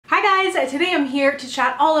guys, today I'm here to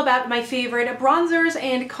chat all about my favorite bronzers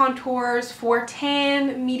and contours for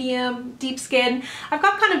tan, medium, deep skin. I've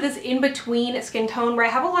got kind of this in-between skin tone where I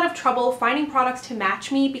have a lot of trouble finding products to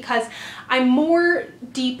match me because I'm more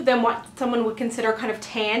deep than what someone would consider kind of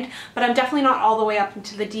tanned, but I'm definitely not all the way up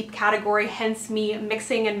into the deep category, hence me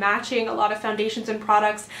mixing and matching a lot of foundations and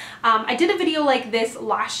products. I did a video like this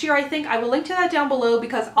last year, I think. I will link to that down below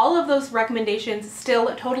because all of those recommendations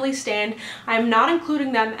still totally stand. I'm not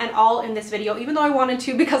including them at all in this video, even though I wanted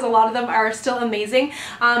to because a lot of them are still amazing.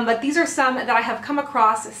 But these are some that I have come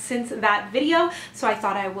across since that video, so I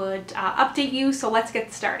thought I would update you. So let's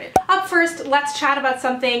get started. Up first, let's chat about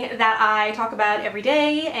something that I talk about every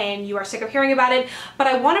day and you are sick of hearing about it, but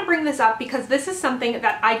I want to bring this up because this is something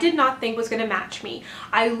that I did not think was going to match me.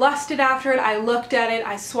 I lusted after it, I looked at it,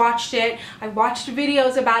 I swatched it, I watched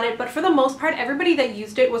videos about it, but for the most part, everybody that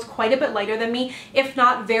used it was quite a bit lighter than me, if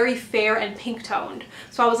not very fair and pink toned.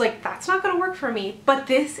 So I was like, that's not going to work for me, but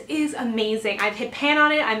this is amazing. I've hit pan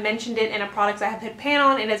on it. I mentioned it in a product I have hit pan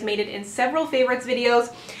on and has made it in several favorites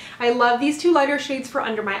videos. I love these two lighter shades for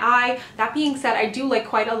under my eye. That being said, I do like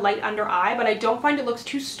quite a light under eye, but I don't find it looks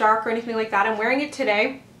too stark or anything like that. I'm wearing it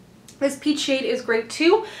today. This peach shade is great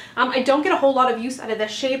too. I don't get a whole lot of use out of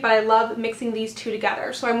this shade, but I love mixing these two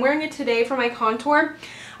together. So I'm wearing it today for my contour.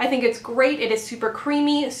 I think it's great. It is super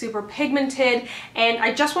creamy, super pigmented, and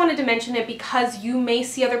I just wanted to mention it because you may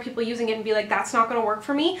see other people using it and be like, that's not going to work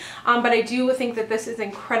for me, but I do think that this is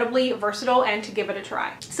incredibly versatile and to give it a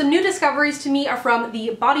try. Some new discoveries to me are from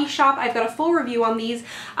the Body Shop. I've got a full review on these.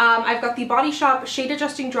 I've got the Body Shop Shade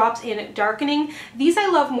Adjusting Drops in Darkening. These I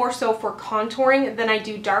love more so for contouring than I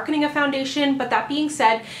do darkening a foundation, but that being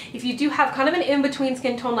said, if you do have kind of an in-between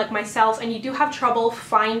skin tone like myself and you do have trouble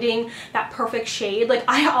finding that perfect shade, like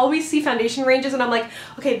I always see foundation ranges and I'm like,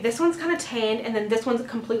 okay, this one's kind of tanned and then this one's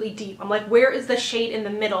completely deep. I'm like, where is the shade in the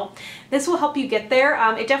middle? This will help you get there.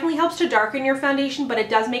 It definitely helps to darken your foundation, but it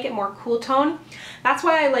does make it more cool tone. That's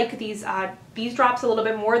why I like these drops a little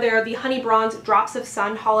bit more. They're the Honey Bronze Drops of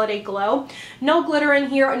Sun Holiday Glow. No glitter in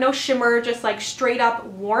here, no shimmer, just like straight up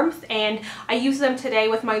warmth, and I use them today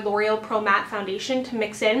with my L'Oreal Pro Matte Foundation to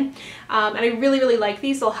mix in, and I really like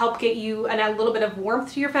these. They'll help get you a little bit of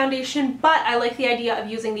warmth to your foundation, but I like the idea of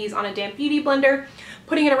using these on a damp beauty blender,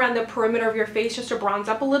 putting it around the perimeter of your face just to bronze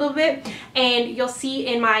up a little bit, and you'll see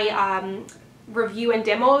in my review and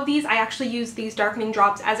demo of these, I actually use these darkening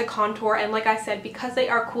drops as a contour, and like I said, because they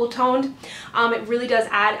are cool toned, it really does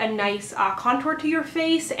add a nice contour to your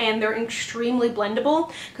face, and they're extremely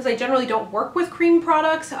blendable because I generally don't work with cream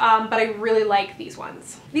products, but I really like these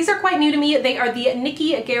ones. These are quite new to me. They are the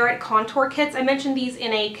Nikki Garrett Contour Kits. I mentioned these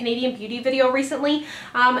in a Canadian Beauty video recently.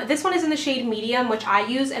 This one is in the shade medium, which I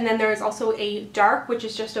use, and then there's also a dark, which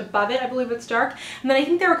is just above it. I believe it's dark. And then I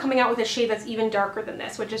think they were coming out with a shade that's even darker than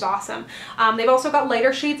this, which is awesome. They've also got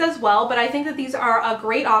lighter shades as well, but I think that these are a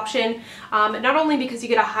great option, not only because you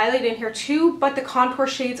get a highlight in here too, but the contour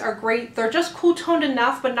shades are great. They're just cool toned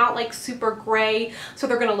enough, but not like super gray, so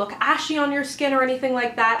they're gonna look ashy on your skin or anything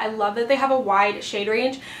like that. I love that they have a wide shade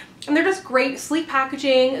range. And they're just great, sleek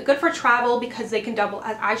packaging, good for travel because they can double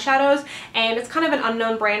as eyeshadows, and it's kind of an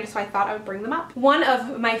unknown brand, so I thought I would bring them up. One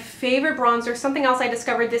of my favorite bronzers, something else I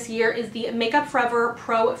discovered this year, is the Makeup Forever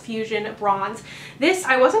Pro Fusion Bronze. This,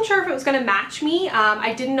 I wasn't sure if it was going to match me.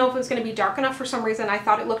 I didn't know if it was going to be dark enough for some reason. I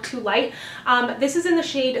thought it looked too light. This is in the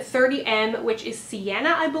shade 30M, which is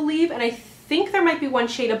Sienna, I believe, and I think there might be one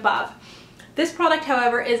shade above. This product,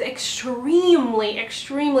 however, is extremely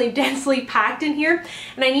densely packed in here,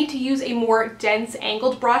 and I need to use a more dense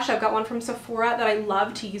angled brush. I've got one from Sephora that I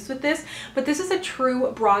love to use with this, but this is a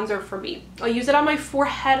true bronzer for me. I'll use it on my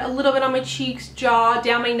forehead, a little bit on my cheeks, jaw,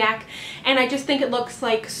 down my neck, and I just think it looks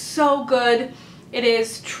like so good. It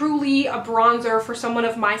is truly a bronzer for someone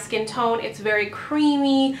of my skin tone. It's very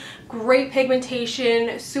creamy, great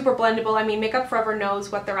pigmentation, super blendable. I mean, Makeup Forever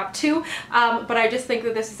knows what they're up to, but I just think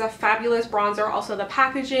that this is a fabulous bronzer. Also, the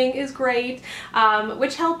packaging is great,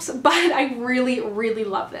 which helps, but I really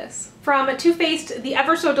love this. From Too Faced, the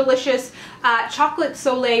Ever So Delicious Chocolate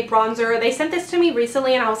Soleil Bronzer. They sent this to me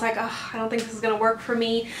recently and I was like, oh, I don't think this is going to work for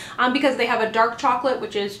me because they have a dark chocolate,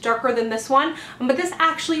 which is darker than this one, but this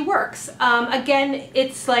actually works. Again,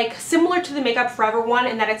 it's like similar to the Makeup Forever one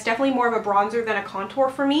in that it's definitely more of a bronzer than a contour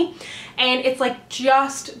for me, and it's like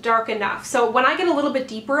just dark enough. So when I get a little bit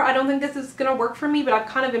deeper, I don't think this is going to work for me, but I'm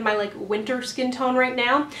kind of in my like winter skin tone right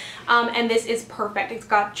now, and this is perfect. It's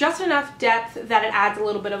got just enough depth that it adds a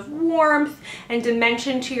little bit of warmth and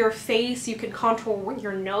dimension to your face. You can contour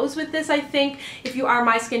your nose with this, I think. If you are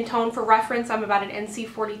my skin tone, for reference, I'm about an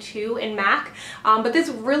NC42 in MAC, but this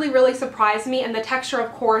really surprised me, and the texture,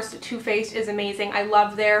 of course, Too Faced is amazing. I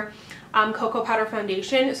love their Cocoa Powder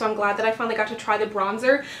Foundation, so I'm glad that I finally got to try the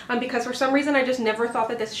bronzer because for some reason I just never thought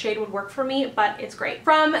that this shade would work for me, but it's great.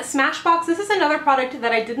 From Smashbox, this is another product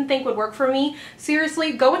that I didn't think would work for me.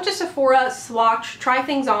 Seriously, go into Sephora, swatch, try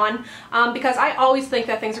things on, because I always think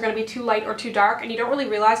that things are going to be too light or too dark, and you don't really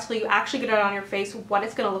realize till you actually get it on your face what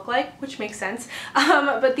it's going to look like, which makes sense.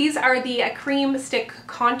 But these are the cream stick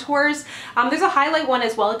contours. There's a highlight one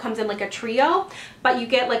as well. It comes in like a trio, but you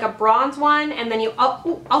get like a bronze one, and then you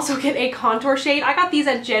also get a contour shade. I got these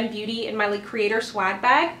at Gen Beauty in my like creator swag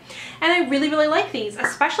bag, and I really like these,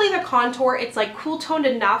 especially the contour. It's like cool toned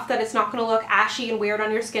enough that it's not going to look ashy and weird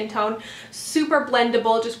on your skin tone. Super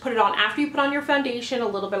blendable. Just put it on after you put on your foundation, a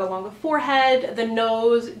little bit along the forehead, the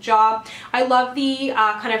nose, jaw. I love the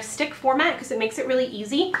kind of stick format because it makes it really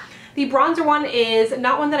easy. The bronzer one is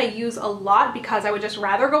not one that I use a lot because I would just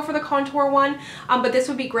rather go for the contour one, but this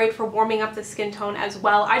would be great for warming up the skin tone as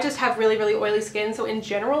well. I just have really oily skin, so in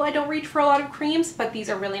general I don't reach for a lot of creams, but these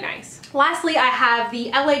are really nice. Lastly, I have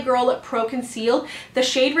the LA Girl Pro Conceal. The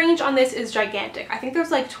shade range on this is gigantic. I think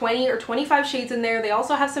there's like 20 or 25 shades in there. They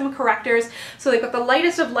also have some correctors, so they've got the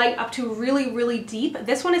lightest of light up to really deep.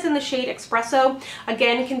 This one is in the shade Espresso.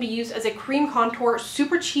 Again, it can be used as a cream contour,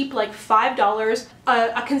 super cheap, like $5.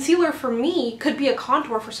 A concealer for me could be a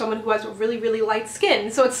contour for someone who has really light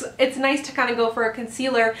skin. So it's nice to kind of go for a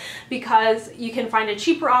concealer because you can find a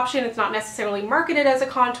cheaper option. It's not necessarily marketed as a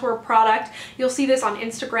contour product. You'll see this on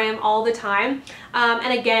Instagram all the time.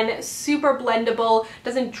 And again, super blendable,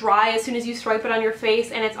 doesn't dry as soon as you swipe it on your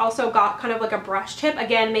face, and it's also got kind of like a brush tip,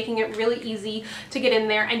 again making it really easy to get in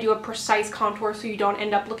there and do a precise contour so you don't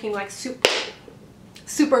end up looking like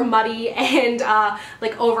super muddy and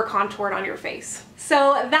like over contoured on your face.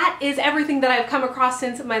 So that is everything that I've come across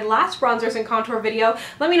since my last bronzers and contour video.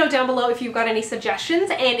 Let me know down below if you've got any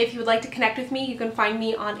suggestions, and if you would like to connect with me, you can find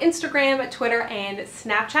me on Instagram, Twitter, and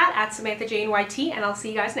Snapchat at SamanthaJaneYT, and I'll see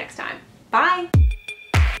you guys next time. Bye!